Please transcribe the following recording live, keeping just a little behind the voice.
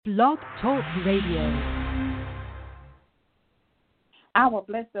Blog Talk Radio. I will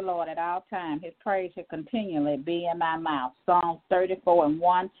bless the Lord at all times. His praise shall continually be in my mouth. Psalms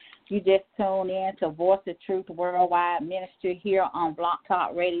 34:1. You just tune in to Voice of Truth Worldwide Ministry here on Blog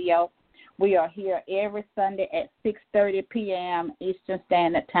Talk Radio. We are here every Sunday at 6:30 p.m. Eastern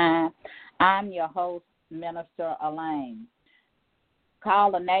Standard Time. I'm your host, Minister Elaine.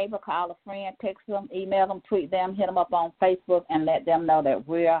 Call a neighbor, call a friend, text them, email them, tweet them, hit them up on Facebook, and let them know that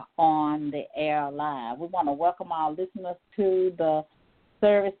we're on the air live. We want to welcome our listeners to the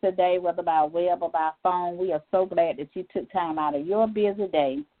service today, whether by web or by phone. We are so glad that you took time out of your busy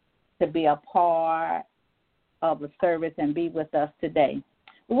day to be a part of the service and be with us today.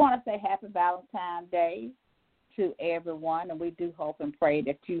 We want to say Happy Valentine's Day to everyone, and we do hope and pray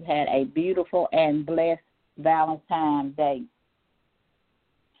that you had a beautiful and blessed Valentine's Day.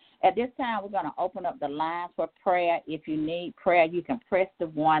 At this time, we're going to open up the lines for prayer. If you need prayer, you can press the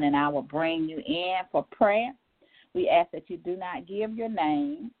 1, and I will bring you in for prayer. We ask that you do not give your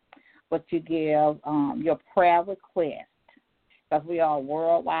name, but you give your prayer request, because we are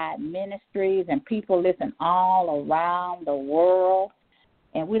worldwide ministries, and people listen all around the world,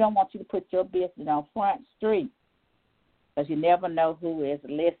 and we don't want you to put your business on Front Street, because you never know who is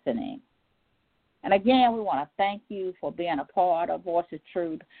listening. And again, we want to thank you for being a part of Voice of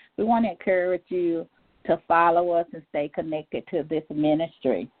Truth. We want to encourage you to follow us and stay connected to this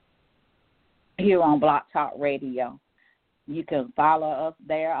ministry here on Blog Talk Radio. You can follow us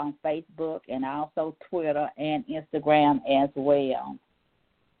there on Facebook and also Twitter and Instagram as well.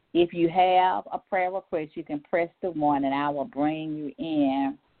 If you have a prayer request, you can press the 1, and I will bring you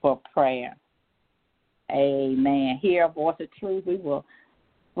in for prayer. Amen. Here at Voice of Truth, we will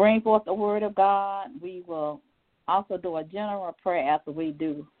bring forth the word of God. We will also do a general prayer after we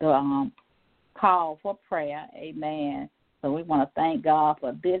do the call for prayer. Amen. So we want to thank God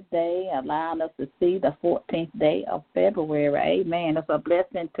for this day, allowing us to see the 14th day of February. Amen. It's a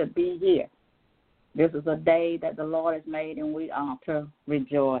blessing to be here. This is a day that the Lord has made, and we ought to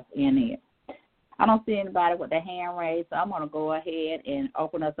rejoice in it. I don't see anybody with their hand raised, so I'm going to go ahead and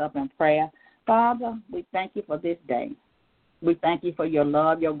open us up in prayer. Father, we thank you for this day. We thank you for your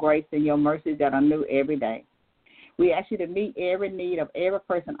love, your grace, and your mercies that are new every day. We ask you to meet every need of every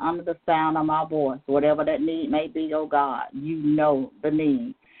person under the sound of my voice. Whatever that need may be, oh God, you know the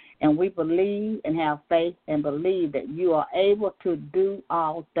need. And we believe and have faith and believe that you are able to do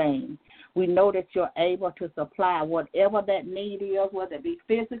all things. We know that you're able to supply whatever that need is, whether it be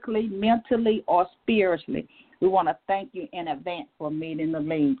physically, mentally, or spiritually. We want to thank you in advance for meeting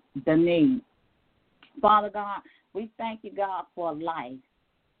the need. Father God, we thank you, God, for life.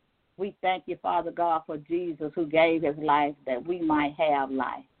 We thank you, Father God, for Jesus who gave his life that we might have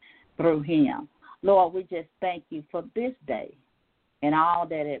life through him. Lord, we just thank you for this day and all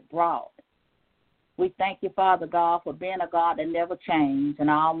that it brought. We thank you, Father God, for being a God that never changed, an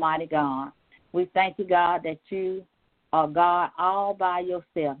almighty God. We thank you, God, that you are God all by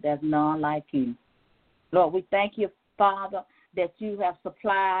yourself. There's none like you. Lord, we thank you, Father, that you have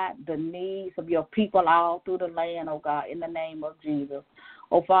supplied the needs of your people all through the land, oh God, in the name of Jesus.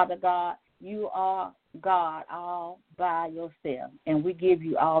 Oh, Father God, you are God all by yourself, and we give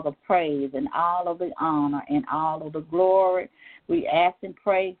you all the praise and all of the honor and all of the glory. We ask and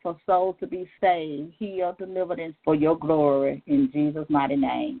pray for souls to be saved, healed, delivered, and for your glory. In Jesus' mighty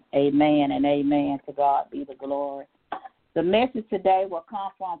name, amen and amen. To God be the glory. The message today will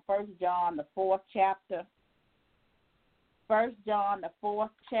come from 1 John, the 4th chapter. 1 John, the 4th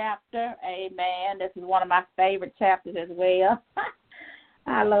chapter. Amen. This is one of my favorite chapters as well.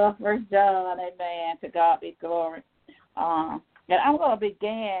 I love 1 John. Amen. To God be glory. And I'm going to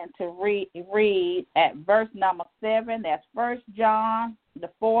begin to read at verse number 7. That's 1 John, the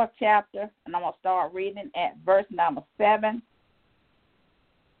 4th chapter. And I'm going to start reading at verse number 7.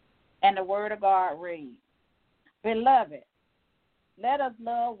 And the word of God reads, Beloved, let us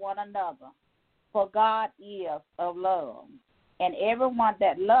love one another, for God is of love, and everyone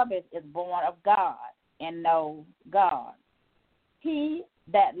that loveth is born of God and knows God. He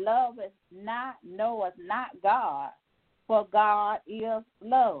that loveth not knoweth not God, for God is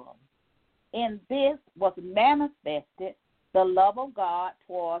love. In this was manifested the love of God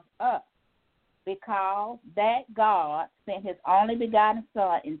towards us, because that God sent his only begotten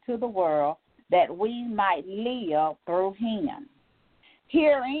Son into the world that we might live through him.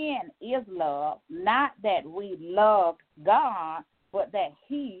 Herein is love, not that we loved God, but that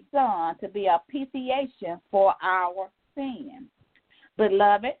he Son to be a propitiation for our sins.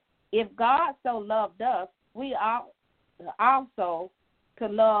 Beloved, if God so loved us, we ought also to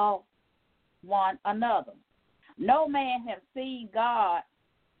love one another. No man has seen God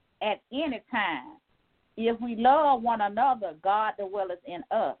at any time. If we love one another, God dwelleth in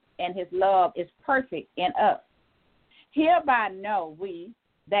us, and his love is perfect in us. Hereby know we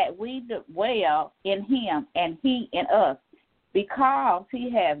that we dwell in him, and he in us, because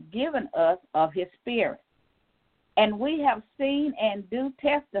he has given us of his Spirit. And we have seen and do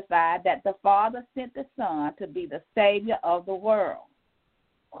testify that the Father sent the Son to be the Savior of the world.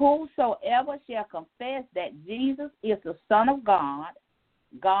 Whosoever shall confess that Jesus is the Son of God,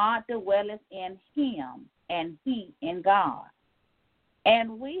 God dwelleth in him, and he in God.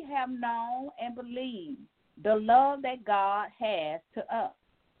 And we have known and believed the love that God has to us.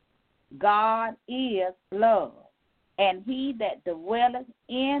 God is love, and he that dwelleth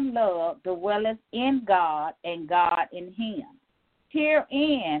in love dwelleth in God, and God in him.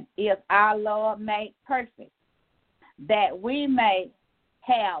 Herein is our love made perfect, that we may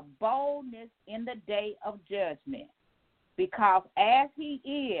have boldness in the day of judgment, because as he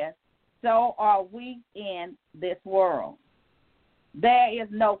is, so are we in this world. There is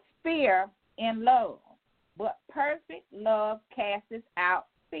no fear in love, but perfect love casteth out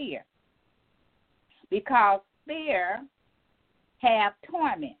fear, because fear hath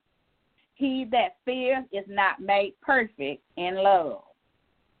torment. He that fears is not made perfect in love.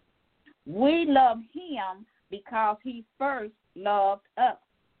 We love him because he first loved us.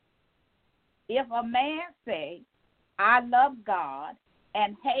 If a man say, I love God,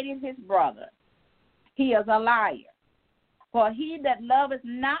 and hated his brother, he is a liar. For he that loveth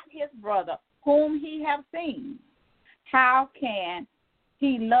not his brother whom he hath seen, how can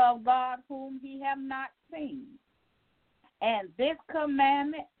he love God whom he hath not seen? And this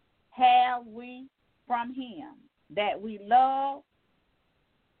commandment have we from him, that we love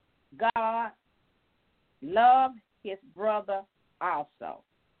God, love his brother also.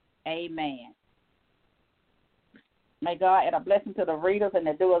 Amen. May God add a blessing to the readers and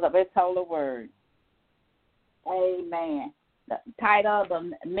the doers of his holy word. Amen. The title of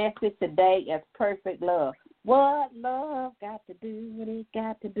the message today is Perfect Love. What love got to do with it?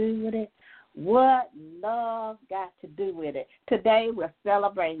 Got to do with it? What love got to do with it? Today we're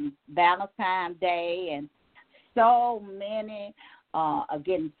celebrating Valentine's Day, and so many are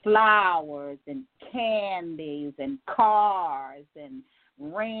getting flowers and candies and cars and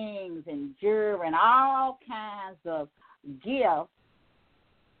rings and jewelry and all kinds of gifts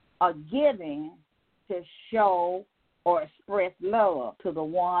are given to show or express love to the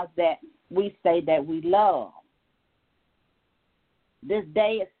ones that we say that we love. This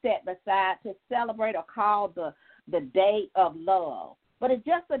day is set aside to celebrate or call the Day of Love. But it's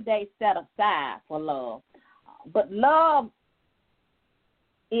just a day set aside for love. But love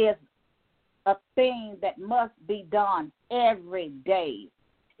is a thing that must be done every day.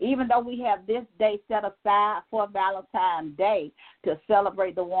 Even though we have this day set aside for Valentine's Day to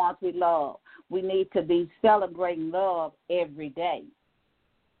celebrate the ones we love, we need to be celebrating love every day.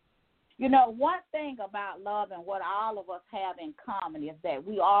 You know, one thing about love and what all of us have in common is that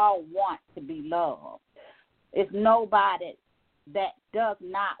we all want to be loved. It's nobody that does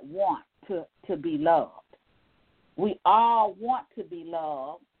not want to be loved. We all want to be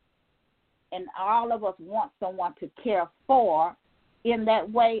loved, and all of us want someone to care for in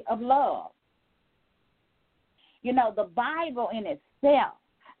that way of love. You know, the Bible in itself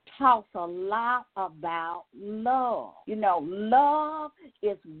talks a lot about love. You know, love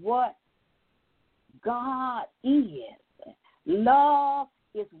is what God is. Love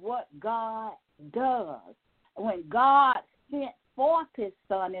is what God does. When God sent forth his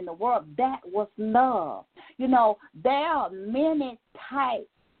Son in the world, that was love. You know, there are many types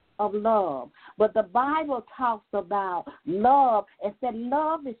of love, but the Bible talks about love and said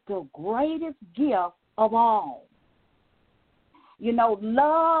love is the greatest gift of all. You know,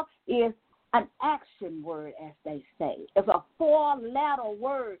 love is an action word, as they say. It's a four-letter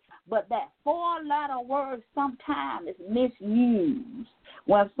word, but that four-letter word sometimes is misused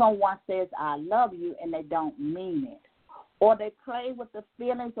when someone says, I love you, and they don't mean it. Or they play with the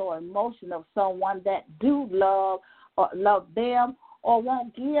feelings or emotion of someone that do love or love them, or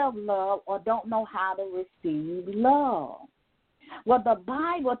won't give love, or don't know how to receive love. Well, the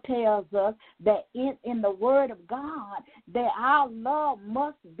Bible tells us that in the Word of God, that our love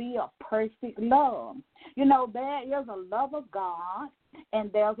must be a perfect love. You know, there is a love of God,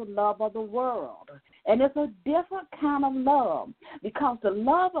 and there's a love of the world. And it's a different kind of love, because the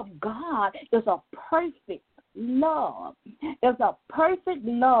love of God is a perfect love. It's a perfect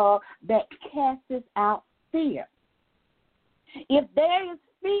love that casts out fear. If there is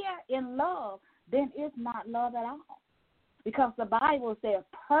fear in love, then it's not love at all. Because the Bible says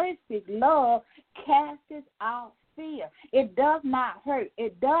perfect love casts out fear. It does not hurt.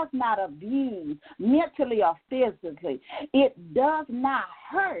 It does not abuse mentally or physically. It does not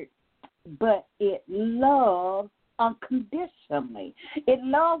hurt, but it loves unconditionally. It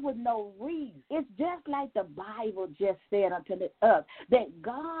loves with no reason. It's just like the Bible just said unto us, that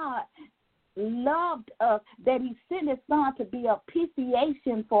God loved us, that he sent his son to be a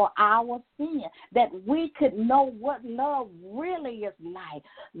propitiation for our sin, that we could know what love really is like,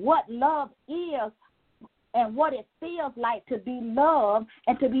 what love is, and what it feels like to be loved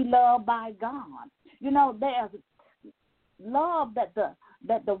and to be loved by God. You know, there's love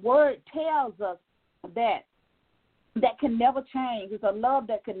that the word tells us that can never change. It's a love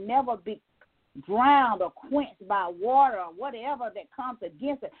that can never be drowned or quenched by water or whatever that comes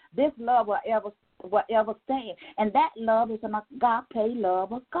against it. This love will ever stand. And that love is an agape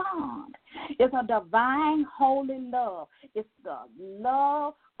love of God. It's a divine, holy love. It's the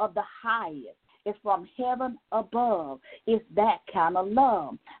love of the highest. It's from heaven above. It's that kind of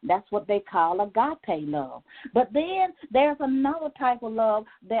love. That's what they call agape love. But then there's another type of love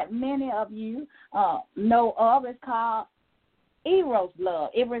that many of you know of. It's called eros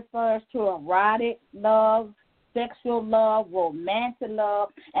love. It refers to erotic love, sexual love, romantic love,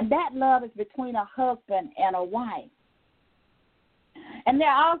 and that love is between a husband and a wife. And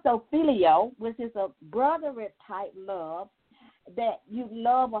there's also phileo, which is a brotherly type love, that you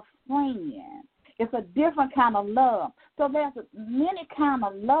love a friend. It's a different kind of love. So there's many kind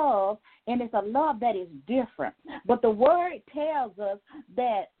of love, and it's a love that is different. But the word tells us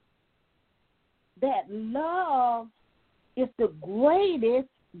that love is the greatest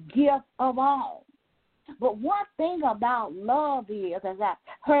gift of all. But one thing about love is, as I've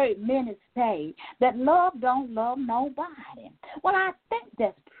heard many say, that love don't love nobody. Well, I think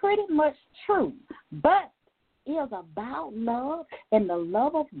that's pretty much true. But is about love and the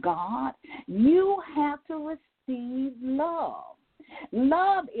love of God, you have to receive love.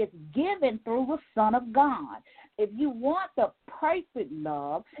 Love is given through the Son of God. If you want the perfect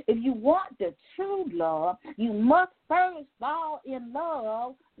love, if you want the true love, you must first fall in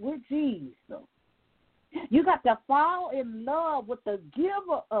love with Jesus. You got to fall in love with the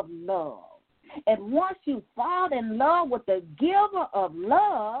giver of love. And once you fall in love with the giver of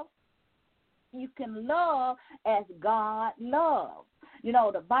love, you can love as God loves. You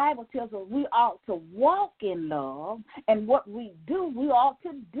know, the Bible tells us we ought to walk in love, and what we do, we ought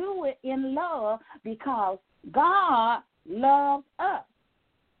to do it in love because God loves us.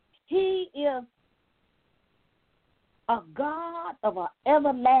 He is a God of an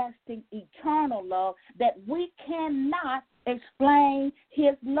everlasting, eternal love that we cannot explain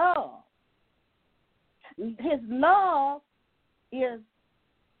his love. His love is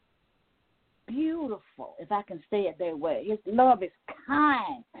beautiful, if I can say it that way. His love is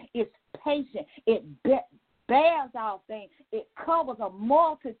kind. It's patient. It bears all things. It covers a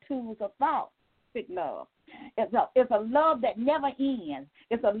multitude of thoughts. Big love. It's a love that never ends.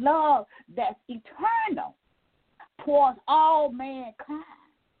 It's a love that's eternal towards all mankind.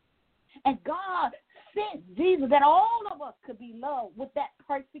 And God sent Jesus that all of us could be loved with that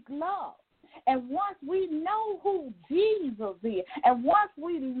perfect love. And once we know who Jesus is, and once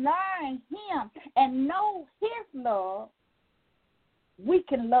we learn him and know his love, we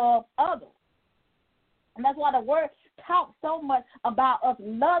can love others. And that's why the word talks so much about us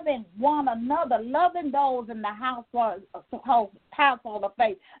loving one another, loving those in the household of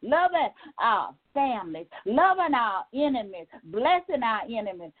faith, loving our families, loving our enemies, blessing our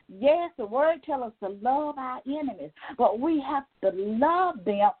enemies. Yes, the word tells us to love our enemies, but we have to love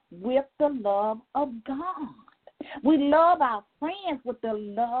them with the love of God. We love our friends with the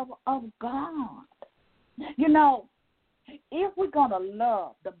love of God. You know, if we're going to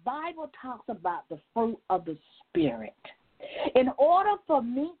love, the Bible talks about the fruit of the Spirit. In order for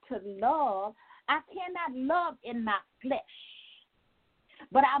me to love, I cannot love in my flesh,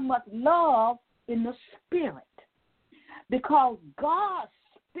 but I must love in the Spirit, because God's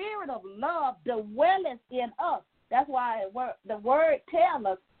Spirit of love dwelleth in us. That's why the word tells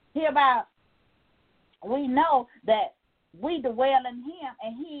us hereby we know that we dwell in him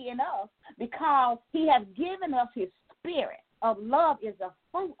and he in us, because he has given us his Spirit of love. Is the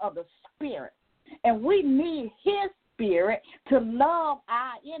fruit of the Spirit. And we need his Spirit to love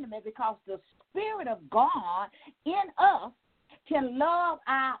our enemy, because the Spirit of God in us can love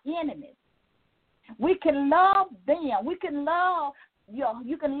our enemies. We can love them. We can love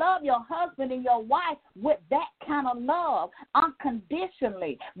you can love your husband and your wife with that kind of love,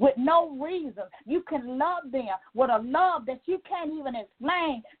 unconditionally, with no reason. You can love them with a love that you can't even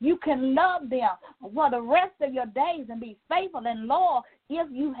explain. You can love them for the rest of your days and be faithful and loyal if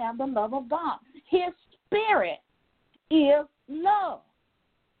you have the love of God. His Spirit is love.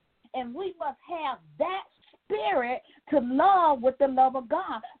 And we must have that spirit to love with the love of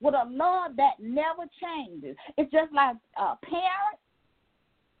God, with a love that never changes. It's just like parents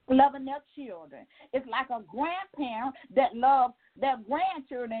loving their children. It's like a grandparent that loves their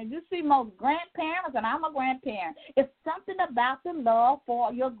grandchildren. You see most grandparents, and I'm a grandparent, it's something about the love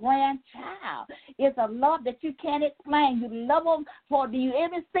for your grandchild. It's a love that you can't explain. You love them for, do you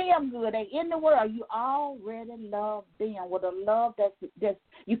even see them good? They're in the world. You already love them with a love that's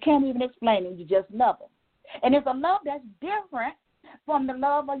you can't even explain it. You just love them. And it's a love that's different from the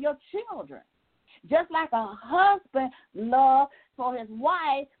love of your children. Just like a husband loves for his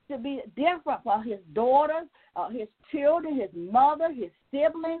wife to be different for his daughters, his children, his mother, his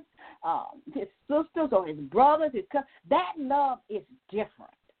siblings, his sisters or his brothers, that love is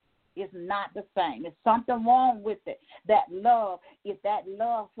different. It's not the same. There's something wrong with it. That love, if that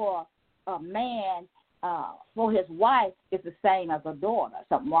love for a man, for his wife is the same as a daughter,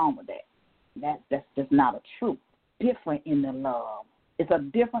 something wrong with that. That's just not a truth. Different in the love. It's a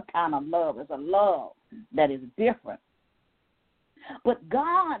different kind of love. It's a love that is different. But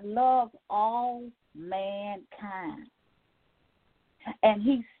God loves all mankind. And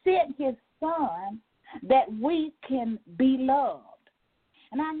he sent his son that we can be loved.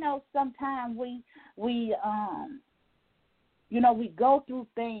 And I know sometimes we go through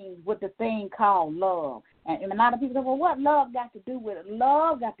things with the thing called love. And a lot of people say, well, what love got to do with it?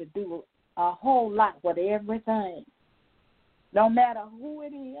 Love got to do with a whole lot with everything. No matter who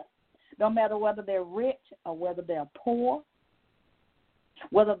it is, no matter whether they're rich or whether they're poor,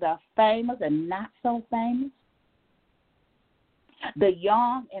 whether they're famous and not so famous, the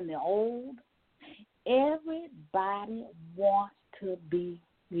young and the old, everybody wants to be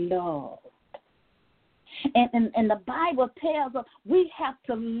loved. And the Bible tells us we have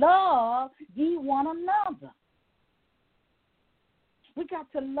to love ye one another. We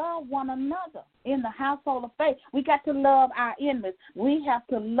got to love one another in the household of faith. We got to love our enemies. We have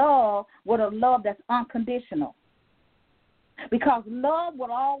to love with a love that's unconditional. Because love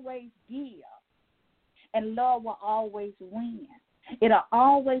will always give, and love will always win. It'll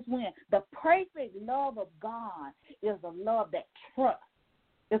always win. The perfect love of God is a love that trusts.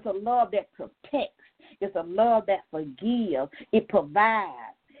 It's a love that protects. It's a love that forgives. It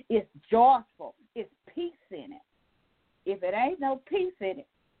provides. It's joyful. It's peace in it. If it ain't no peace in it,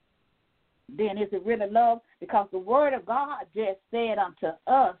 then is it really love? Because the word of God just said unto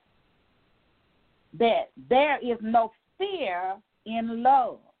us that there is no fear in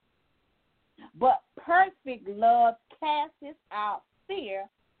love. But perfect love casts out fear,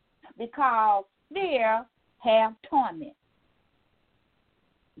 because fear have torment.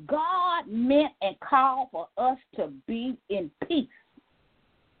 God meant and called for us to be in peace.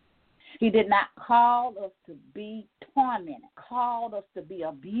 He did not call us to be tormented, called us to be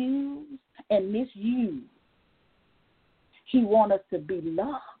abused and misused. He wants us to be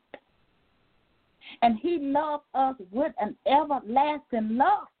loved. And he loved us with an everlasting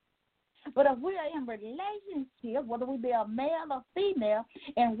love. But if we are in relationship, whether we be a male or female,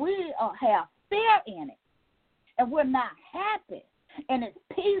 and we have fear in it, and we're not happy, and it's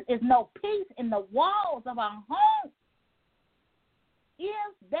peace, is no peace in the walls of our home,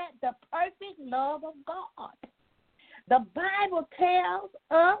 is that the perfect love of God? The Bible tells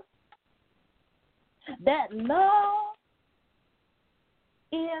us that love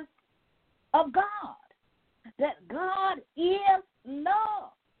is of God, that God is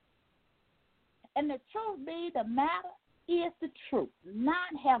love. And the truth be the matter is the truth. Not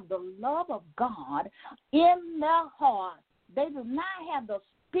have the love of God in their heart. They do not have the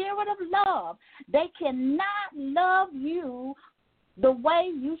spirit of love. They cannot love you the way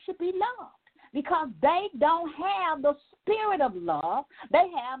you should be loved, because they don't have the spirit of love. They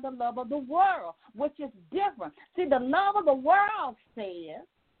have the love of the world, which is different. See, the love of the world says,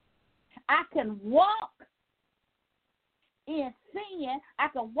 I can walk in sin, I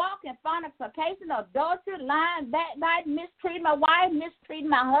can walk in fornication, adultery, lying, backbiting, mistreating my wife, mistreating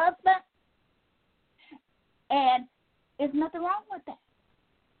my husband, and there's nothing wrong with that.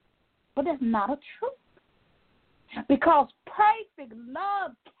 But that's not a truth. Because perfect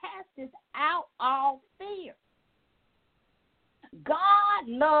love casts out all fear. God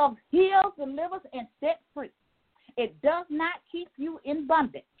loves, heals, delivers, and sets free. It does not keep you in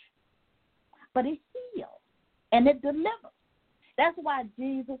bondage, but it heals and it delivers. That's why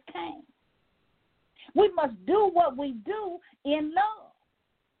Jesus came. We must do what we do in love,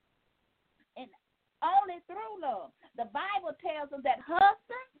 and only through love. The Bible tells us that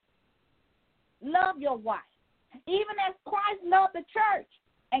husbands, love your wife, even as Christ loved the church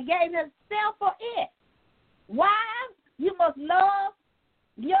and gave himself for it. Wives, You must love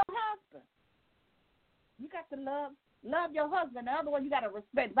your husband. You got to love your husband. In other words, you got to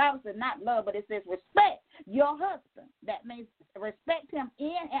respect. The Bible says not love, but it says respect your husband. That means respect him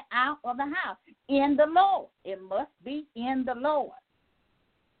in and out of the house, in the Lord. It must be in the Lord.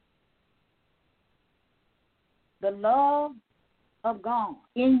 The love of God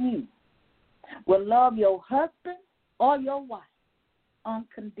in you will love your husband or your wife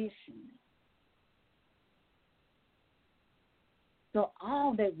unconditionally. So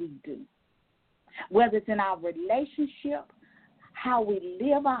all that we do, whether it's in our relationship, how we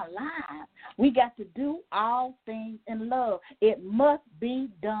live our lives, we got to do all things in love. It must be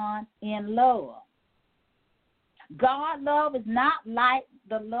done in love. God's love is not like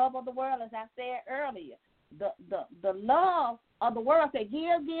the love of the world, as I said earlier. The love of the world says,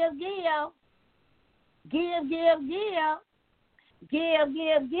 give, give, give. Give, give, give. Give,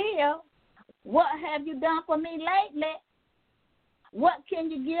 give, give. What have you done for me lately? What can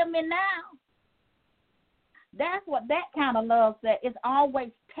you give me now? That's what that kind of love says. It's always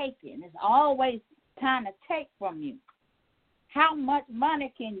taking. It's always trying to take from you. How much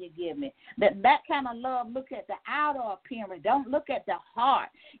money can you give me? That kind of love, look at the outer appearance. Don't look at the heart.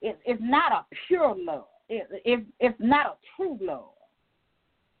 It's not a pure love. It's not a true love.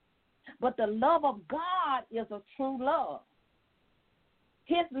 But the love of God is a true love.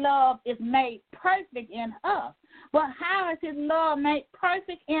 His love is made perfect in us. But how is his love made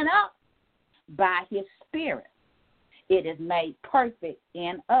perfect in us? By his Spirit. It is made perfect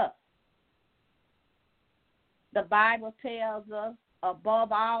in us. The Bible tells us,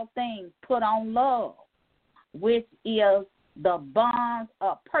 above all things, put on love, which is the bonds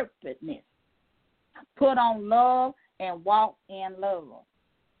of perfectness. Put on love and walk in love.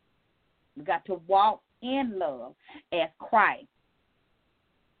 We got to walk in love as Christ.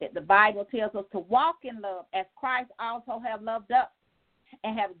 The Bible tells us to walk in love as Christ also have loved us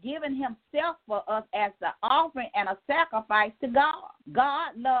and have given himself for us as the offering and a sacrifice to God.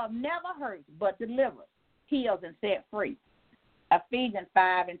 God's love never hurts but delivers, heals, and set free. Ephesians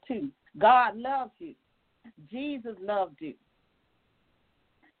 5:2. God loves you. Jesus loved you.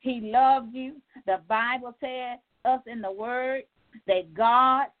 He loved you. The Bible says us in the Word that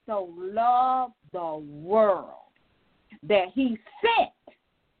God so loved the world that he sent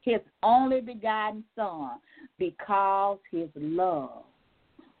his only begotten Son because his love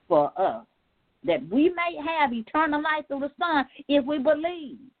for us, that we may have eternal life through the Son if we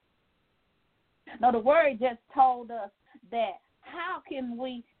believe. Now, the Word just told us that how can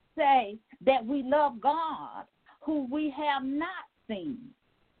we say that we love God who we have not seen?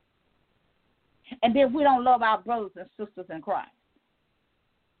 And then we don't love our brothers and sisters in Christ.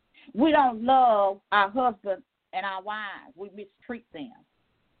 We don't love our husbands and our wives. We mistreat them.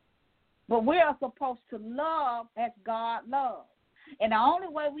 But we are supposed to love as God loves. And the only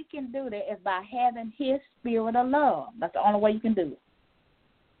way we can do that is by having his spirit of love. That's the only way you can do it.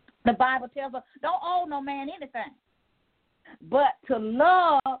 The Bible tells us, don't owe no man anything, but to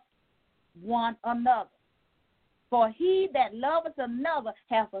love one another. For he that loveth another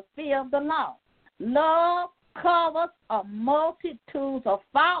hath fulfilled the law. Love covers a multitude of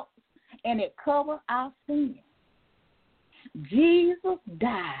faults, and it covers our sins. Jesus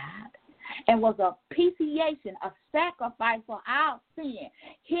died and was a propitiation, a sacrifice for our sin.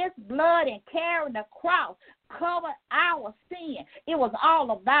 His blood and carrying the cross covered our sin. It was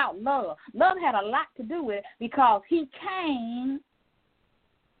all about love. Love had a lot to do with it because he came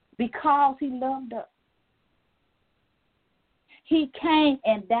because he loved us. He came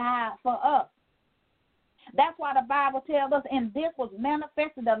and died for us. That's why the Bible tells us, and this was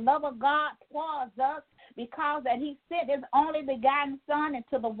manifested the love of God towards us, because that he sent his only begotten Son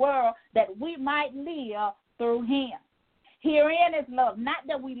into the world that we might live through him. Herein is love. Not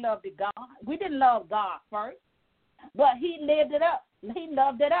that we loved God. We didn't love God first, but he lived it up. He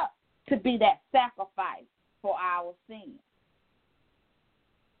loved it up to be that sacrifice for our sins.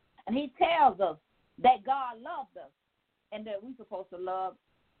 And he tells us that God loved us and that we're supposed to love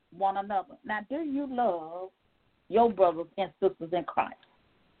one another. Now, do you love your brothers and sisters in Christ?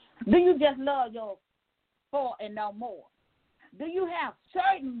 Do you just love your four and no more? Do you have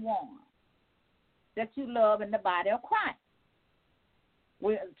certain ones that you love in the body of Christ?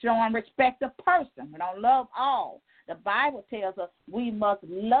 We're showing respect to person. We don't love all. The Bible tells us we must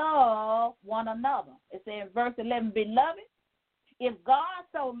love one another. It says in verse 11, beloved, if God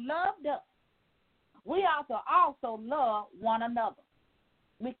so loved us, we ought to also love one another.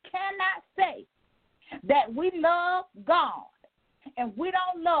 We cannot say that we love God and we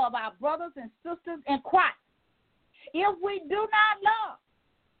don't love our brothers and sisters in Christ. If we do not love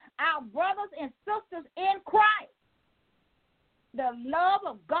our brothers and sisters in Christ, the love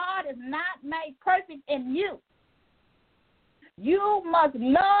of God is not made perfect in you. You must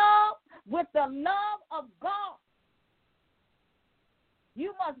love with the love of God.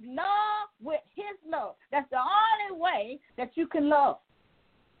 You must love with his love. That's the only way that you can love,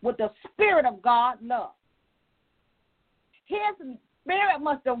 with the Spirit of God love. His Spirit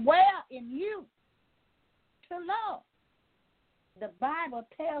must dwell in you to love. The Bible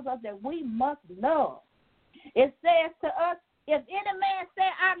tells us that we must love. It says to us, if any man say,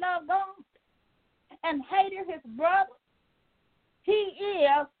 I love God, and hated his brother, he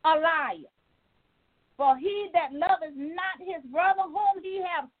is a liar. For he that loveth not his brother whom he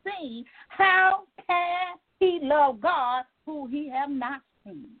hath seen, how can he love God who he have not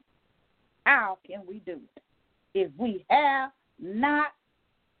seen? How can we do it if we have not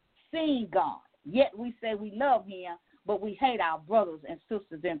seen God? Yet we say we love him, but we hate our brothers and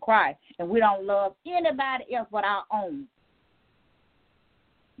sisters in Christ, and we don't love anybody else but our own.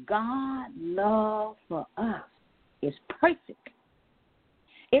 God's love for us is perfect.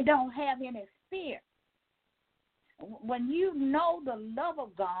 It don't have any fear. When you know the love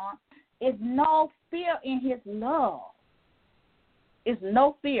of God, it's no fear in his love. It's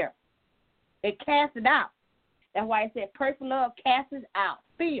no fear. It casts it out. That's why it said perfect love casts out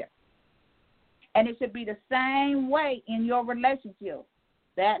fear. And it should be the same way in your relationship.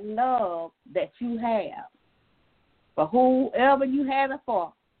 That love that you have for whoever you have it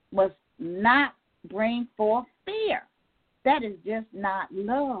for must not bring forth fear. That is just not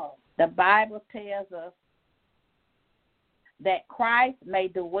love. The Bible tells us that Christ may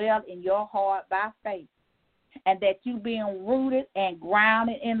dwell in your heart by faith, and that you being rooted and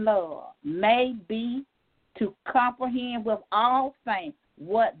grounded in love may be to comprehend with all saints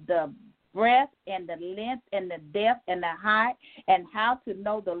what the breadth and the length and the depth and the height, and how to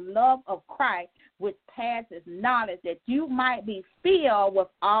know the love of Christ which passes knowledge, that you might be filled with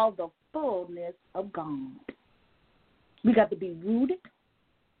all the fullness of God. We got to be rooted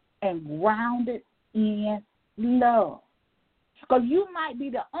and grounded in love. Because you might be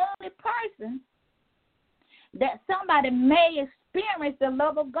the only person that somebody may experience the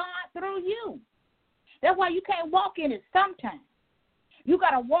love of God through you. That's why you can't walk in it sometimes. You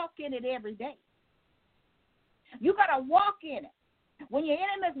got to walk in it every day. You got to walk in it. When your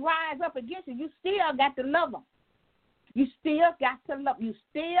enemies rise up against you, you still got to love them. You still got to love. You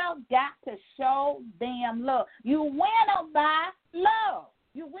still got to show them love. You win them by love.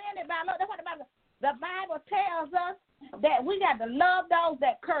 You win it by love. That's what the Bible tells us, that we got to love those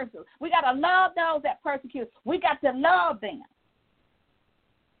that curse us. We got to love those that persecute us. We got to love them.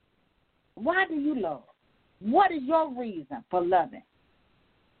 Why do you love? What is your reason for loving?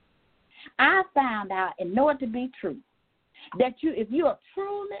 I found out and know it to be true that if you are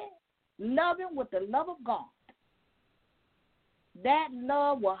truly loving with the love of God, that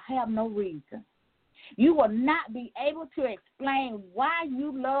love will have no reason. You will not be able to explain why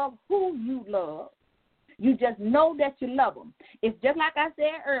you love who you love. You just know that you love them. It's just like I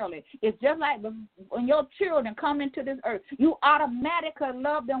said earlier. It's just like when your children come into this earth, you automatically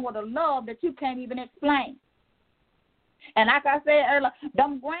love them with a love that you can't even explain. And like I said earlier,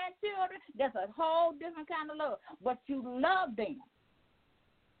 them grandchildren, that's a whole different kind of love. But you love them.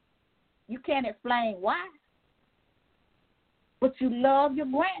 You can't explain why. But you love your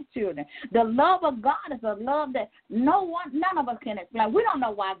grandchildren. The love of God is a love that none of us can explain. We don't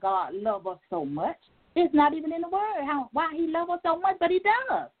know why God loves us so much. It's not even in the word why he loves us so much, but he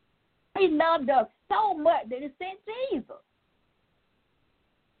does. He loved us so much that he sent Jesus.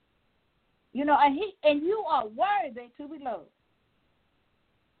 You know, and you are worthy to be loved.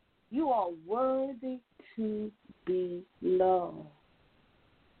 You are worthy to be loved.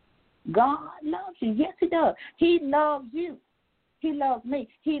 God loves you. Yes, he does. He loves you. He loves me.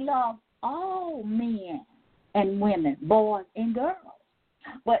 He loves all men and women, boys and girls.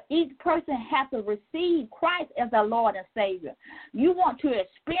 But each person has to receive Christ as our Lord and Savior. You want to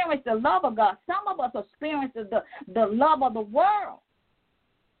experience the love of God. Some of us experience the love of the world.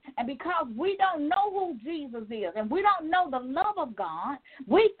 And because we don't know who Jesus is and we don't know the love of God,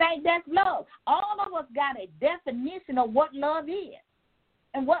 we think that's love. All of us got a definition of what love is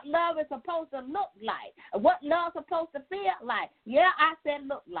and what love is supposed to look like, what love is supposed to feel like. Yeah, I said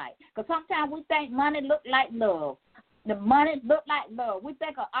look like, because sometimes we think money look like love. The money look like love. We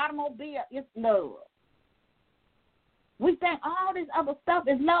think an automobile is love. We think all this other stuff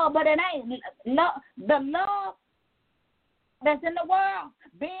is love, but it ain't. Love, the love that's in the world,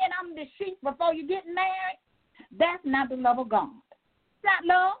 being under the sheets before you get married, that's not the love of God. It's not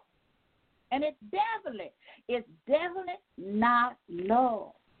love. And it's definitely not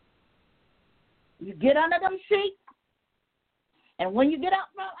love. You get under them sheets, And when you get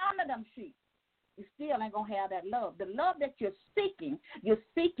out from under them sheep, you still ain't gonna have that love. The love that you're seeking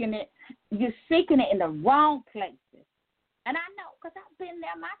it in the wrong places. And I know, because I've been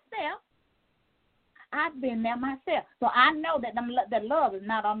there myself. So I know that that love is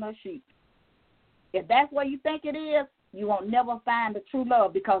not on those sheep. If that's what you think it is, you won't never find the true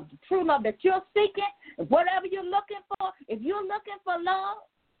love, because the true love that you're seeking, whatever you're looking for, if you're looking for love,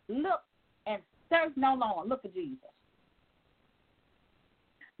 look and search no longer. Look for Jesus.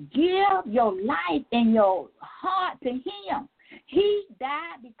 Give your life and your heart to him. He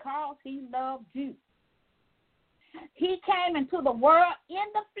died because he loved you. He came into the world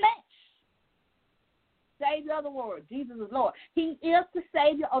in the flesh. Savior of the world. Jesus is Lord. He is the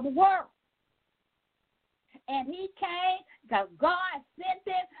Savior of the world. And he came because God sent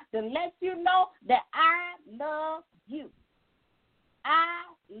him to let you know that I love you. I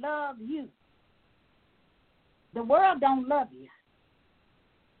love you. The world don't love you.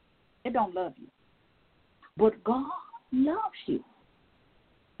 It don't love you. But God loves you.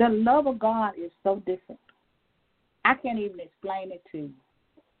 The love of God is so different. I can't even explain it to you.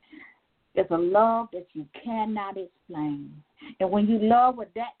 It's a love that you cannot explain. And when you love with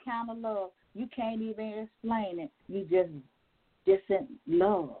that kind of love, you can't even explain it. You just in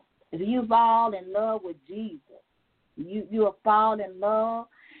love. If you fall in love with Jesus, you will fall in love,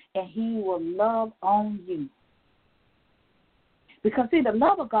 and he will love on you. Because, see, the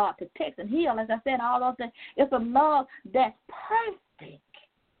love of God protects and heals. As I said, all those things. It's a love that's perfect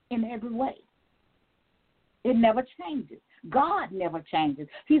in every way. It never changes. God never changes.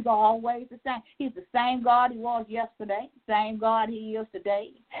 He's always the same. He's the same God he was yesterday, same God he is today,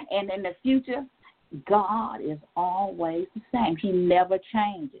 and in the future, God is always the same. He never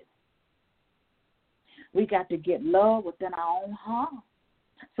changes. We got to get love within our own heart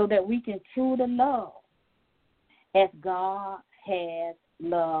so that we can truly love as God has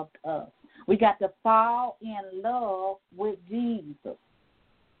loved us. We got to fall in love with Jesus.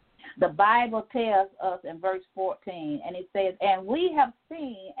 The Bible tells us in verse 14, and it says, and we have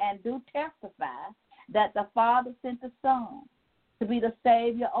seen and do testify that the Father sent the Son to be the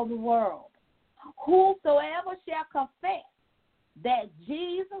Savior of the world. Whosoever shall confess that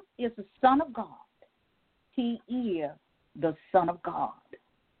Jesus is the Son of God, he is the Son of God.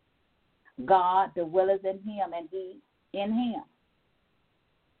 God dwelleth in him, and he in him.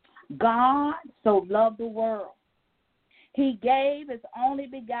 God so loved the world, he gave his only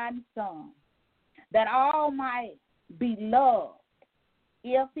begotten Son, that all might be loved.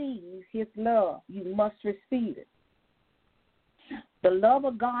 If he is his love, you must receive it. The love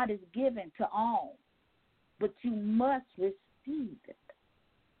of God is given to all, but you must receive it.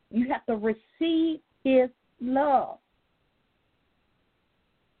 You have to receive his love.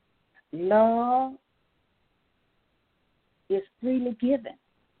 Love is freely given.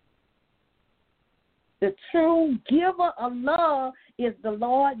 The true giver of love is the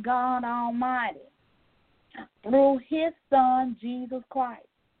Lord God Almighty through his Son, Jesus Christ.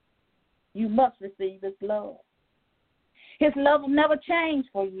 You must receive his love. His love will never change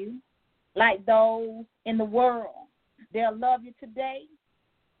for you like those in the world. They'll love you today,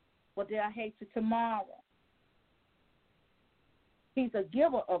 but they'll hate you tomorrow. He's a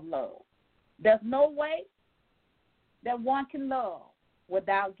giver of love. There's no way that one can love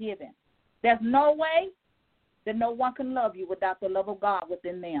without giving. There's no way that no one can love you without the love of God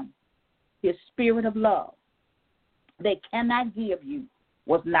within them, his spirit of love. They cannot give you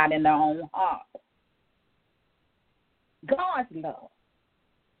what's not in their own heart. God's love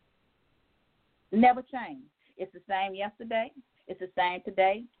never changes. It's the same yesterday, it's the same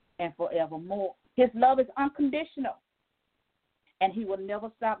today, and forevermore. His love is unconditional, and he will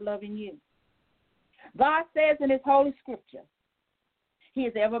never stop loving you. God says in his holy scripture, he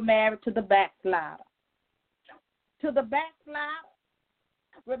is ever married to the backslider. To the backslider,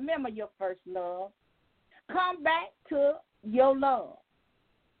 remember your first love. Come back to your love.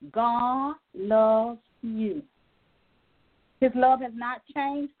 God loves you. His love has not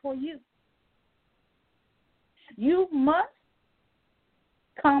changed for you. You must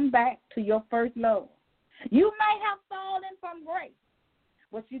come back to your first love. You may have fallen from grace,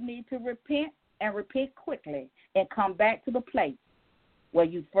 but you need to repent and repent quickly and come back to the place where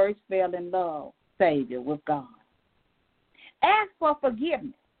you first fell in love, Savior, with God. Ask for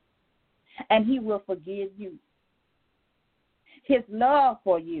forgiveness, and he will forgive you. His love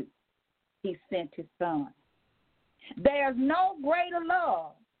for you, he sent his Son. There's no greater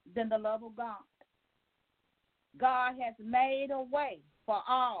love than the love of God. God has made a way for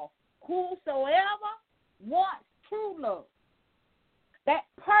all whosoever wants true love. That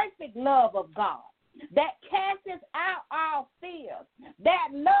perfect love of God that casts out our fears, that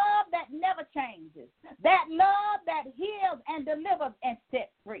love that never changes, that love that heals and delivers and sets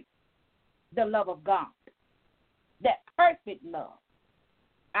free, the love of God, that perfect love.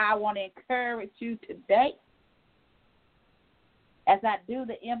 I want to encourage you today as I do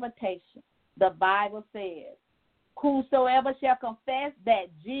the invitation. The Bible says, whosoever shall confess that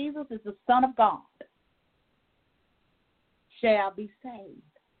Jesus is the Son of God shall be saved.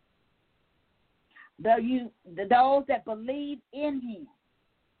 Those that believe in him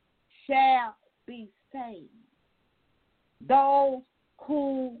shall be saved. Those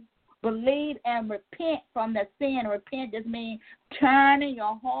who believe and repent from their sin. Repent just means turning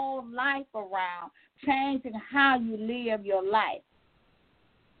your whole life around, changing how you live your life,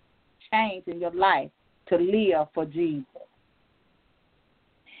 changing your life to live for Jesus.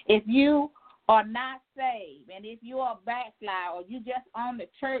 If you are not saved, and if you are backslide or you just on the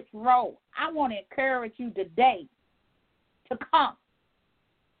church road, I want to encourage you today to come.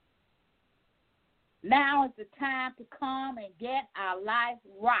 Now is the time to come and get our life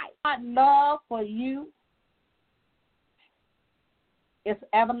right. God's love for you is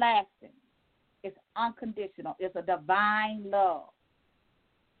everlasting. It's unconditional. It's a divine love.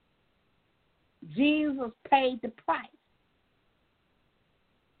 Jesus paid the price.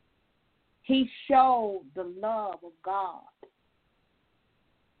 He showed the love of God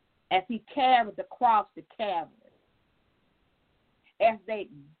as he carried the cross to Calvary, as they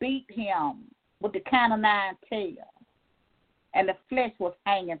beat him with the cat o' nine tails, and the flesh was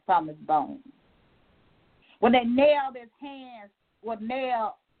hanging from his bones. When they nailed his hands, were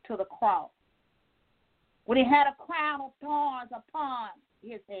nailed to the cross. When he had a crown of thorns upon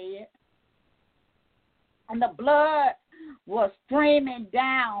his head, and the blood was streaming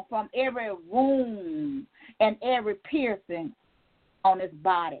down from every wound and every piercing on his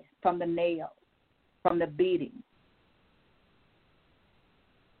body from the nails, from the beating.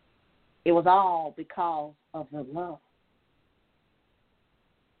 It was all because of the love.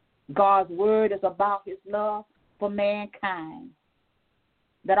 God's word is about his love for mankind.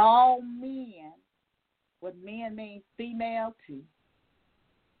 That all men, what men means female too,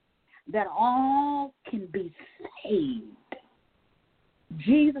 that all can be saved.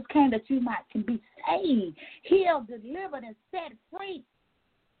 Jesus came that you can be saved, healed, delivered, and set free.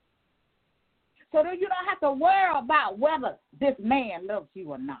 So that you don't have to worry about whether this man loves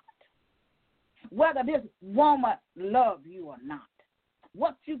you or not, whether this woman loves you or not,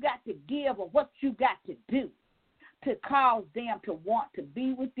 what you got to give or what you got to do to cause them to want to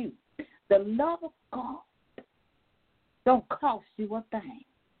be with you. The love of God don't cost you a thing.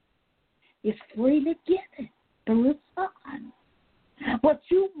 It's freely given through his Son. But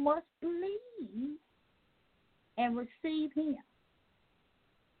you must believe and receive him.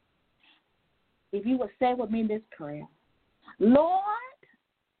 If you would say with me this prayer, Lord,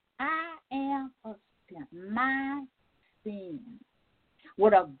 I am a sinner, my sin,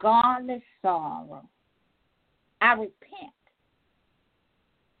 with a godly sorrow. I repent.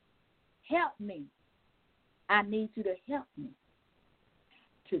 Help me. I need you to help me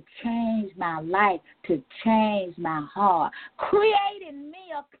to change my life, to change my heart. Create in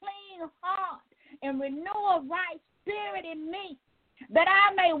me a clean heart and renew a right spirit in me, that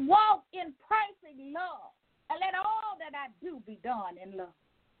I may walk in perfect love, and let all that I do be done in love.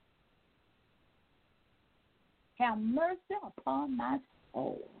 Have mercy upon my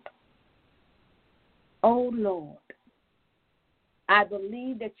soul. Oh, Lord, I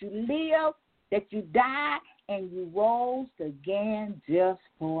believe that you live, that you died, and you rose again just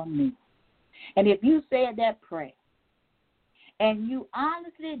for me. And if you said that prayer, and you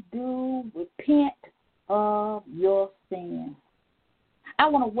honestly do repent of your sin, I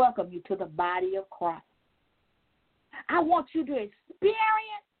want to welcome you to the body of Christ. I want you to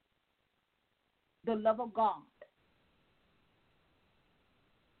experience the love of God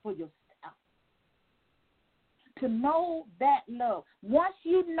for yourself. To know that love. Once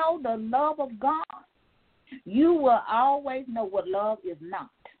you know the love of God, you will always know what love is not.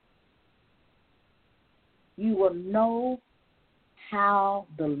 You will know how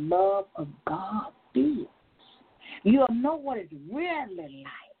the love of God feels. You'll know what it's really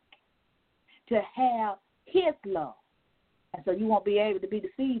like to have his love. And so you won't be able to be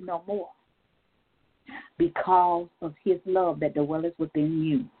deceived no more because of his love that dwelleth within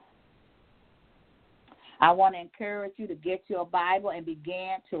you. I want to encourage you to get your Bible and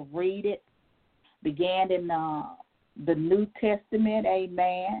begin to read it. Begin in the New Testament,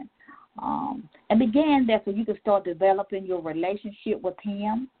 amen. And begin there so you can start developing your relationship with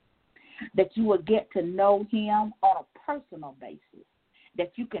him, that you will get to know him on a personal basis.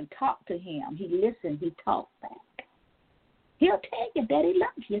 that you can talk to him. He listens, he talks back. He'll tell you that he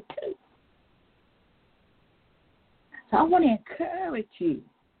loves you too. So I want to encourage you.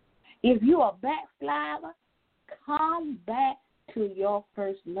 If you're a backslider, come back to your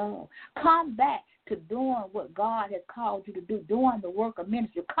first love. Come back to doing what God has called you to do, doing the work of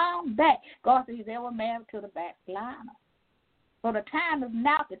ministry. Come back. God says he's ever married to the backslider. So the time is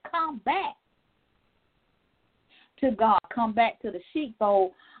now to come back to God. Come back to the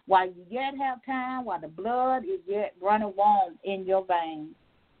sheepfold while you yet have time, while the blood is yet running warm in your veins.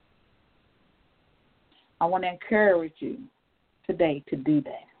 I want to encourage you today to do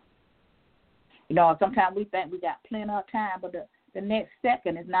that. You know, sometimes we think we got plenty of time, but the next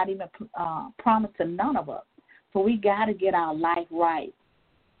second is not even promised to none of us. So we got to get our life right.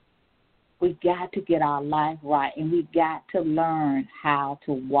 We got to get our life right, and we got to learn how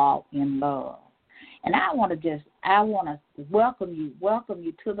to walk in love. And I want to welcome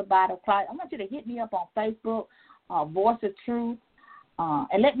you to the body of Christ. I want you to hit me up on Facebook, Voice of Truth,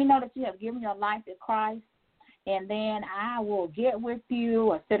 and let me know that you have given your life to Christ. And then I will get with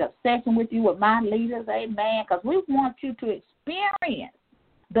you or set up session with you with my leaders, amen, because we want you to experience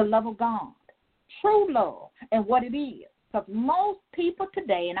the love of God, true love, and what it is. Because most people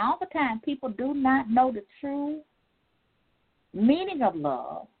today, and all the time, people do not know the true meaning of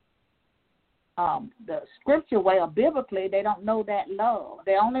love. The scripture way or biblically, they don't know that love.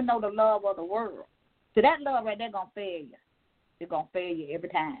 They only know the love of the world. So that love right there going to fail you. It's going to fail you every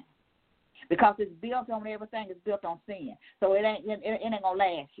time. Because it's built on everything. It's built on sin. So it ain't going to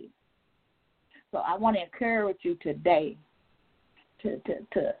last you. So I want to encourage you today to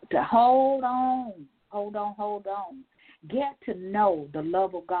hold on. Hold on. Get to know the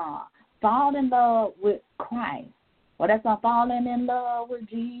love of God. Fall in love with Christ. Well, that's not falling in love with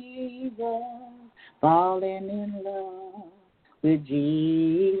Jesus. Falling in love with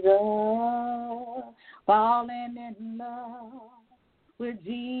Jesus. Falling in love with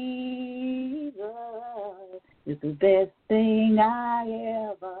Jesus is the best thing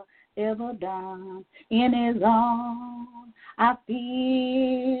I ever done. In his arms, I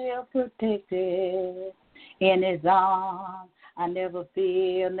feel protected. In his arms, I never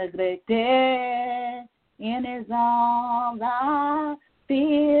feel neglected. In his arms, I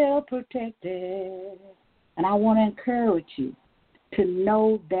feel protected. And I want to encourage you to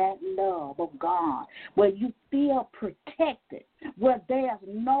know that love of God, where you feel protected, where there's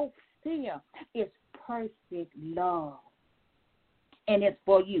no fear. It's perfect love. And it's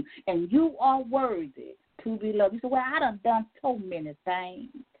for you. And you are worthy to be loved. You say, well, I done so many things.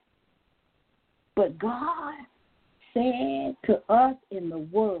 But God said to us in the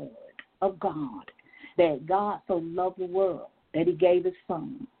word of God that God so loved the world that he gave his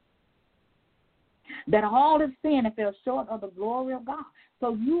son, that all have sinned and fell short of the glory of God.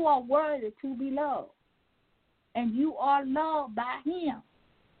 So you are worthy to be loved. And you are loved by him.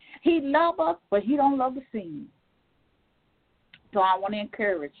 He loves us, but he don't love the sin. So I want to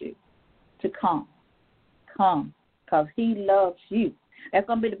encourage you to come. Come, because he loves you. That's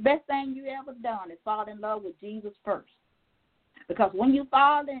going to be the best thing you ever done is fall in love with Jesus first. Because when you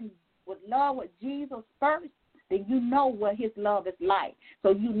fall in with love with Jesus first, then you know what his love is like.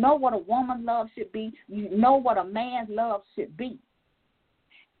 So you know what a woman's love should be. You know what a man's love should be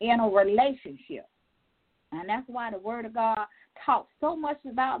in a relationship. And that's why the word of God talks so much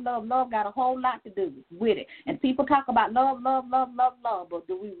about love. Love got a whole lot to do with it. And people talk about love, but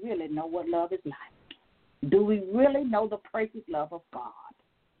do we really know what love is like? Do we really know the perfect love of God?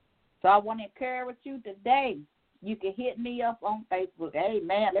 So I want to encourage you today. You can hit me up on Facebook.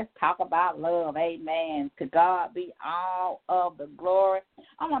 Amen. Let's talk about love. Amen. To God be all of the glory.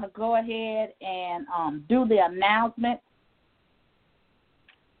 I want to go ahead and do the announcement.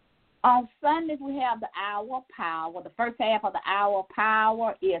 On Sundays, we have the Hour of Power. The first half of the Hour of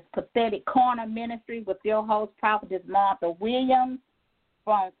Power is Pathetic Corner Ministry with your host, Prophetess Martha Williams,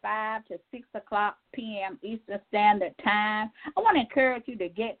 from 5 to 6 o'clock p.m. Eastern Standard Time. I want to encourage you to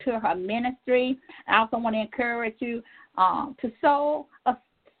get to her ministry. I also want to encourage you to sow a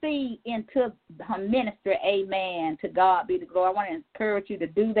seed into her ministry. Amen. To God be the glory. I want to encourage you to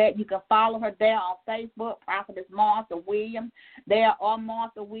do that. You can follow her there on Facebook, Prophetess Martha Williams. There are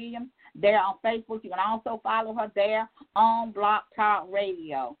Martha Williams. There on Facebook. You can also follow her there on Block Talk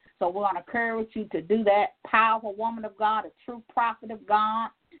Radio. So we're going to encourage you to do that. Powerful woman of God, a true prophet of God.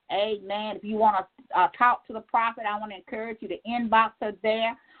 Amen. If you want to talk to the prophet, I want to encourage you to inbox her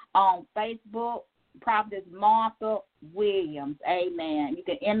there on Facebook, Prophetess Martha Williams. Amen. You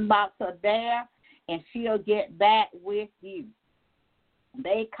can inbox her there, and she'll get back with you.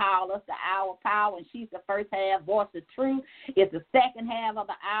 They call us the hour of power, and she's the first half. Voice of Truth is the second half of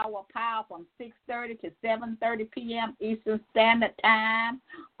the hour of power from 6:30 to 7:30 p.m. Eastern Standard Time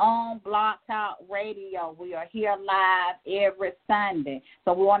on Blog Talk Radio. We are here live every Sunday.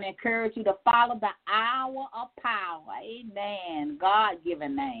 So we want to encourage you to follow the hour of power. Amen.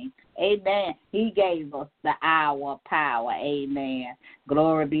 God-given name. Amen. He gave us the hour of power. Amen.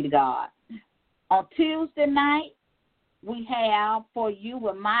 Glory be to God. On Tuesday night, we have for you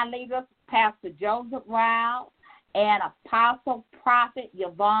with my leaders, Pastor Joseph Ryle and Apostle Prophet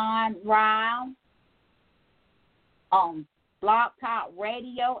Yvonne Ryle on Blog Talk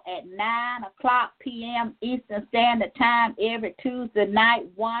Radio at 9 o'clock p.m. Eastern Standard Time every Tuesday night.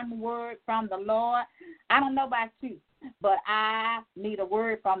 One word from the Lord. I don't know about you, but I need a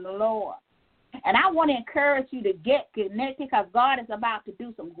word from the Lord. And I want to encourage you to get connected because God is about to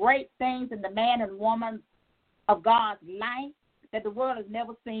do some great things in the man and woman of God's life that the world has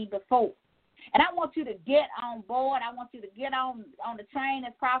never seen before. And I want you to get on board. I want you to get on the train,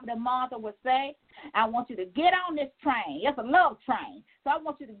 as Prophet Martha would say. I want you to get on this train. It's a love train. So I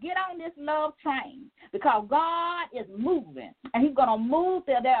want you to get on this love train because God is moving. And he's going to move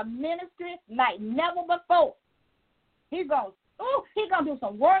to their ministry like never before. He's going to do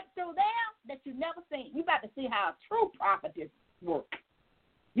some work through them that you've never seen. You're about to see how a true prophetess works.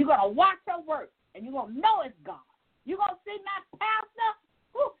 You're going to watch her work. And you're going to know it's God. You're going to see my pastor.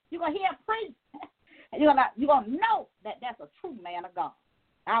 You're going to hear him preach. And you're going to know that that's a true man of God.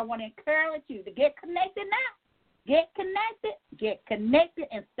 I want to encourage you to get connected now. Get connected,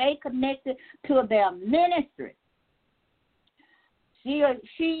 and stay connected to their ministry.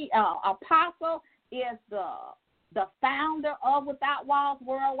 Apostle is the founder of Without Walls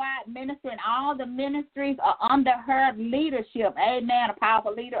Worldwide Ministry, and all the ministries are under her leadership. Amen, a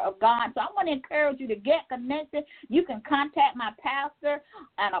powerful leader of God. So I want to encourage you to get connected. You can contact my pastor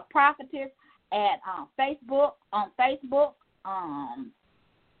and a prophetess at Facebook. On Facebook,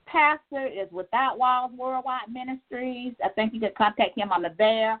 pastor is Without Walls Worldwide Ministries. I think you can contact him on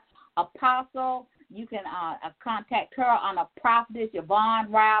there. Apostle, you can contact her on a prophetess,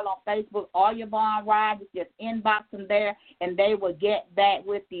 Yvonne Ryle on Facebook, or Yvonne Ryle. Just inbox them there, and they will get back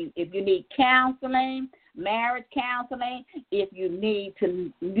with you. If you need counseling, marriage counseling, if you need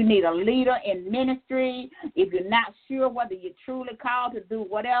a leader in ministry, if you're not sure whether you're truly called to do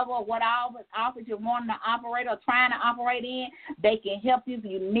what office you're wanting to operate or trying to operate in, they can help you. If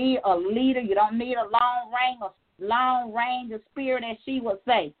you need a leader, you don't need a long range of spirit, as she would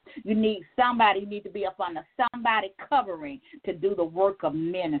say. You need somebody. You need to be up under somebody covering to do the work of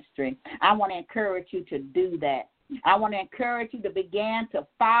ministry. I want to encourage you to do that. I want to encourage you to begin to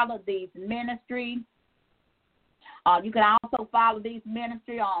follow these ministries. You can also follow these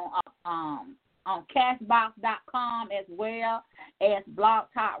ministries on Cashbox.com as well as Blog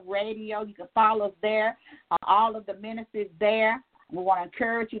Talk Radio. You can follow us there. All of the ministries there. We want to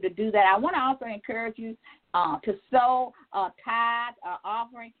encourage you to do that. I want to also encourage you to sow a tithe or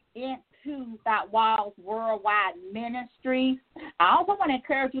offering into Without Walls Worldwide Ministries. I also want to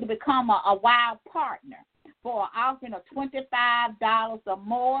encourage you to become a wild partner. For an offering of $25 or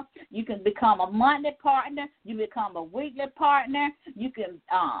more, you can become a monthly partner. You become a weekly partner. You can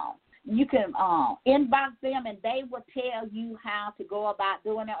inbox them, and they will tell you how to go about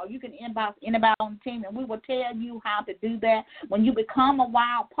doing it. Or you can inbox anybody on the team, and we will tell you how to do that. When you become a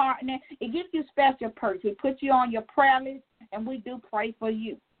wild partner, it gives you special perks. We put you on your prayer list, and we do pray for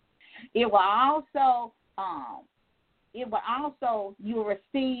you. It will also you'll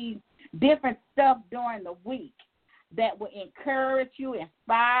receive different stuff during the week that will encourage you,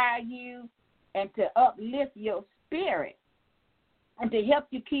 inspire you, and to uplift your spirit and to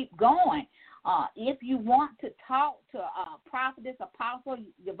help you keep going. If you want to talk to Prophetess Apostle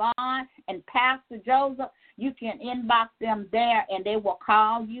Yvonne and Pastor Joseph, you can inbox them there, and they will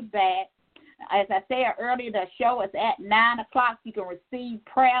call you back. As I said earlier, the show is at 9 o'clock. You can receive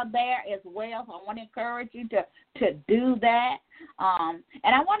prayer there as well. So I want to encourage you to do that. And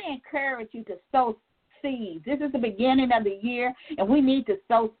I want to encourage you to sow seeds. This is the beginning of the year, and we need to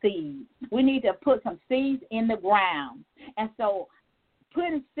sow seeds. We need to put some seeds in the ground. And so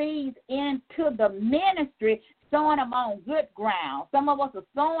putting seeds into the ministry, sowing them on good ground. Some of us are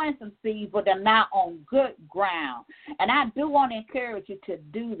sowing some seeds, but they're not on good ground. And I do want to encourage you to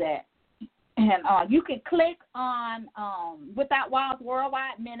do that. And you can click on Without Walls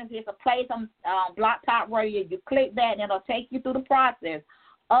Worldwide Ministry. It's a place on Blog Talk Radio. You click that, and it'll take you through the process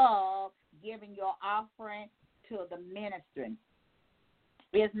of giving your offering to the ministry.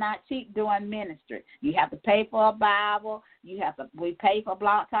 It's not cheap doing ministry. You have to pay for a Bible. We pay for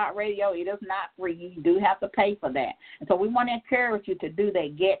Blog Talk Radio. It is not free. You do have to pay for that. And so we want to encourage you to do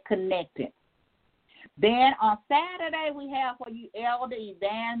that. Get connected. Then on Saturday, we have for you Elder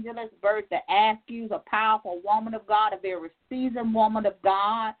Evangelist Bertha Askew, a powerful woman of God, a very seasoned woman of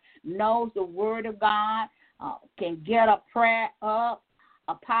God, knows the Word of God, can get a prayer up,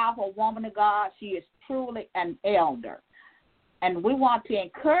 a powerful woman of God. She is truly an elder. And we want to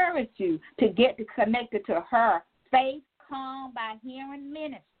encourage you to get connected to her Faith Come by Hearing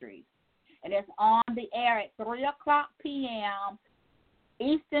Ministries. And it's on the air at 3 o'clock p.m.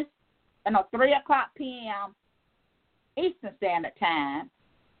 3 o'clock p.m. Eastern Standard Time,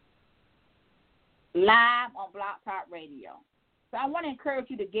 live on Blog Talk Radio. So I want to encourage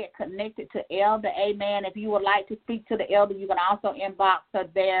you to get connected to Elder. Amen. If you would like to speak to the Elder, you can also inbox her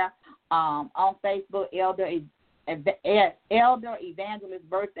there on Facebook, Elder Evangelist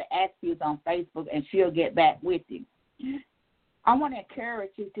Bertha Askew on Facebook, and she'll get back with you. I want to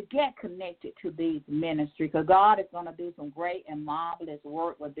encourage you to get connected to these ministries, because God is going to do some great and marvelous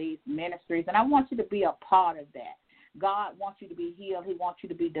work with these ministries, and I want you to be a part of that. God wants you to be healed. He wants you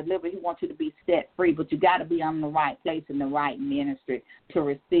to be delivered. He wants you to be set free, but you got to be on the right place in the right ministry to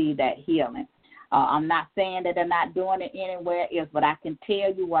receive that healing. I'm not saying that they're not doing it anywhere else, but I can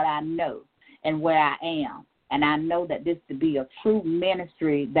tell you what I know and where I am. And I know that this to be a true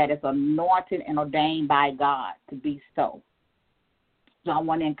ministry that is anointed and ordained by God to be so. So I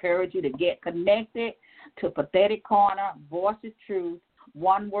want to encourage you to get connected to Prophetic Corner, Voice of Truth,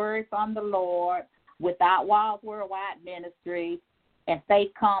 One Word from the Lord, Without Walls Worldwide Ministry, and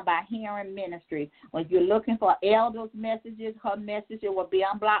Faith Come by Hearing Ministry. When you're looking for Elder's messages, her message, it will be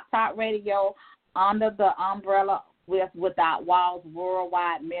on Blog Talk Radio under the umbrella Without Walls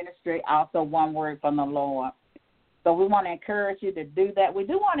Worldwide Ministry, also One Word from the Lord. So we want to encourage you to do that. We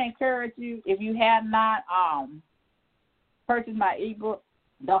do want to encourage you, if you have not purchased my ebook,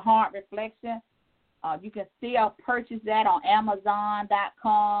 The Heart Reflection, you can still purchase that on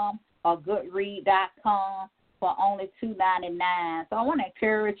Amazon.com or Goodread.com for only $2.99. So I want to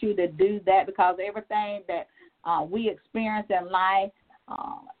encourage you to do that, because everything that we experience in life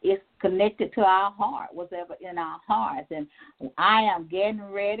is connected to our heart, whatever in our hearts. And I am getting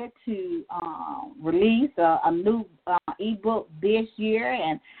ready to release a new ebook this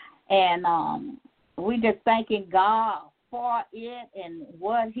year, and we just thanking God for it and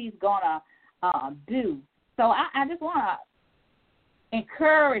what He's gonna do. So I just want to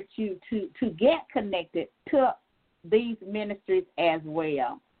encourage you to get connected to these ministries as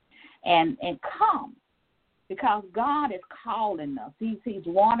well, and come, because God is calling us. He's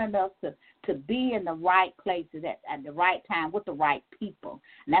wanting us to be in the right places at the right time with the right people,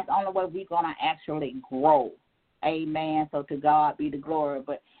 and that's the only way we're going to actually grow. Amen. So to God be the glory.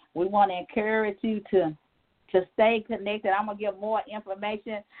 But we want to encourage you to stay connected. I'm going to give more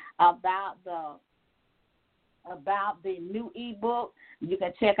information about the new ebook. You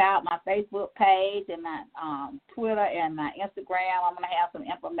can check out my Facebook page and my Twitter and my Instagram. I'm going to have some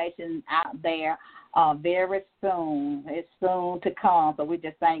information out there very soon. It's soon to come. So we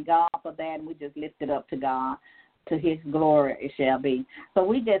just thank God for that, and we just lift it up to God. To His glory it shall be. So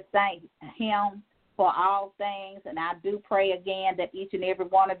we just thank Him for all things, and I do pray again that each and every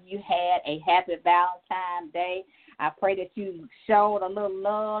one of you had a happy Valentine's Day. I pray that you showed a little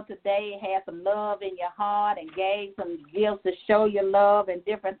love today, had some love in your heart, and gave some gifts to show your love and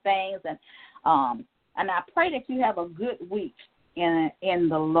different things. And I pray that you have a good week in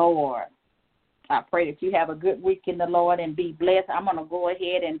the Lord. I pray that you have a good week in the Lord and be blessed. I'm going to go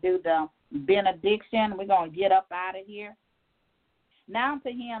ahead and do the benediction. We're going to get up out of here. Now to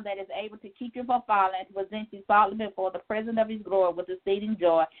Him that is able to keep you from falling, to present you faultless before the presence of His glory with exceeding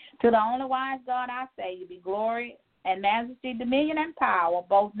joy. To the only wise God I say, you be glory and majesty, dominion, and power,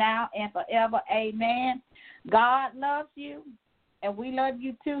 both now and forever. Amen. God loves you, and we love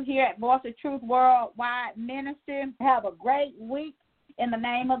you too here at Voice of Truth Worldwide Ministry. Have a great week in the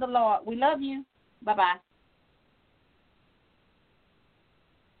name of the Lord. We love you. Bye-bye.